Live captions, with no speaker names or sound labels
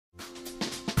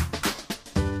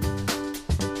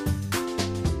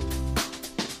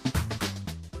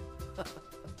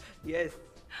Yes.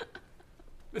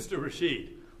 Mr. Rashid,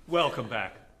 welcome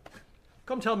back.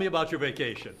 Come tell me about your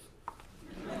vacation.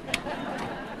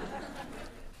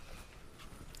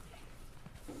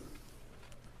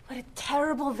 What a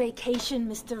terrible vacation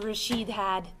Mr. Rashid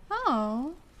had.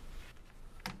 Oh.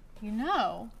 You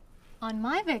know, on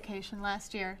my vacation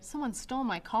last year, someone stole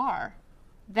my car.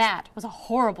 That was a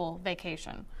horrible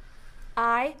vacation.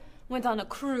 I went on a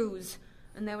cruise,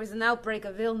 and there was an outbreak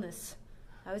of illness.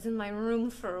 I was in my room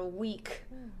for a week.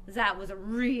 That was a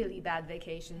really bad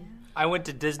vacation. I went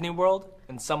to Disney World,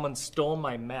 and someone stole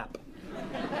my map.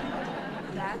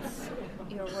 That's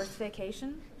your worst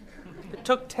vacation? It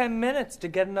took 10 minutes to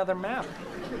get another map.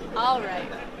 All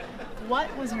right.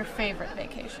 What was your favorite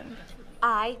vacation?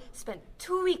 I spent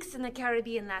 2 weeks in the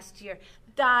Caribbean last year,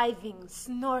 diving,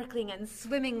 snorkeling, and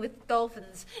swimming with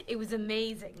dolphins. It was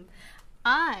amazing.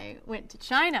 I went to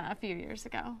China a few years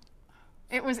ago.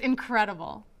 It was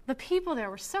incredible. The people there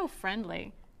were so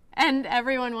friendly, and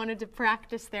everyone wanted to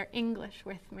practice their English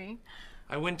with me.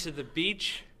 I went to the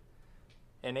beach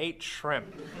and ate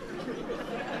shrimp.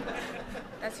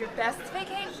 That's your best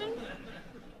vacation?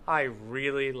 I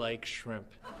really like shrimp.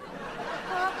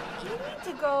 Well, you need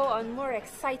to go on more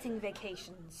exciting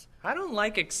vacations. I don't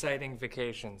like exciting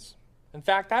vacations. In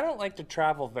fact, I don't like to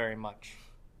travel very much.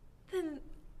 Then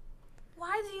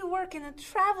why do you work in a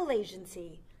travel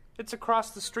agency? It's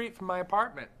across the street from my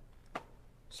apartment,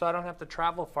 so I don't have to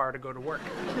travel far to go to work.